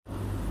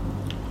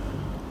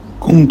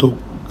恭讀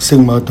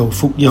聖馬竇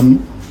福音。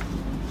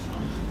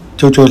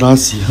就在那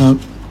時刻，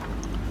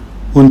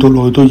門徒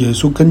來到耶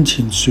穌跟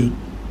前說：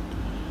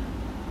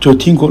在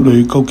天國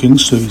裏究竟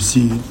誰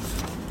是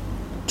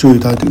最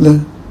大的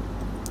呢？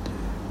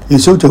耶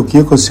穌就叫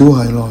一個小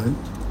孩來，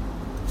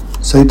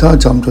使他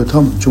站在他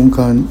們中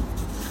間，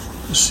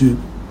說：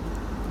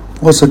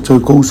我實在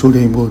告訴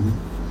你們，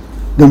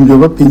你們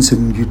若不變成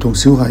如同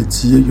小孩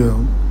子一樣，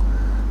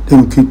你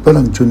們決不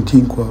能進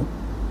天國。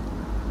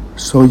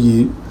所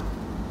以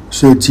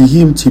誰自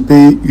謙自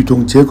卑如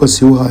同這個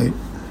小孩，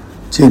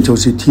這人就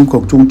是天國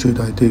中最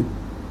大的。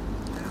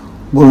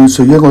無論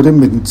誰因我的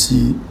名字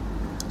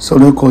收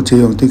了一個這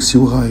樣的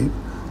小孩，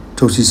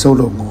就是收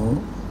了我。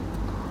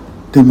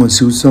你們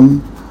小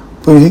心，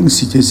不要輕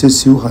視這些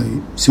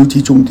小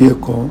子中的一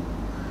個，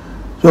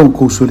因為我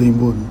告訴你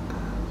們，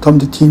他們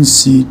的天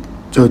使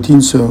在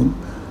天上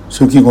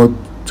常見我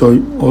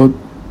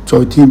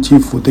在天之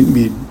父的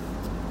面。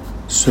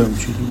上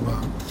主的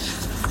話。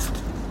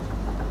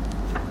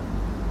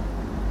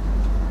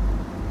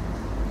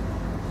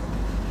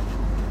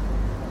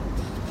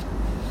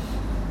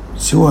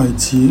小孩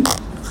子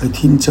係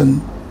天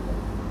真，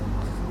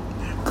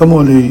咁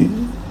我哋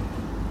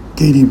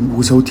紀念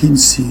護守天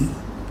使，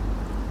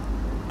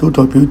都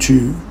代表住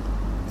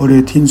我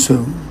哋天上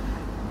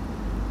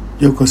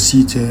有個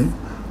使者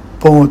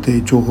幫我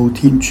哋做好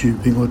天主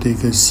畀我哋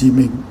嘅使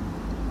命。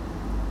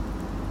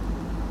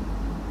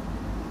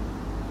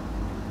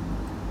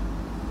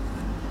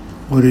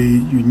我哋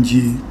願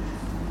意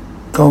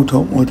交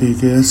託我哋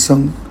嘅一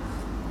生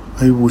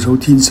喺護守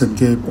天神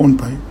嘅安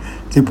排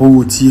嘅保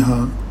護之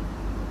下。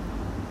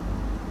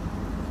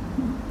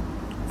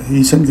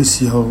起身嘅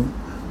時候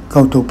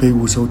交託畀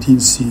護守天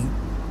使，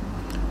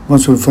晚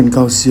上瞓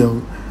覺時候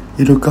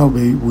亦都交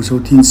畀護守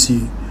天使，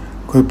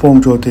佢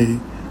幫助我哋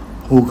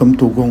好咁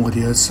度過我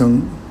哋一生。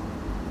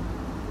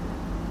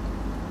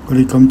我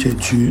哋感謝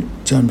主，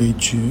讚美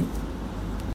主。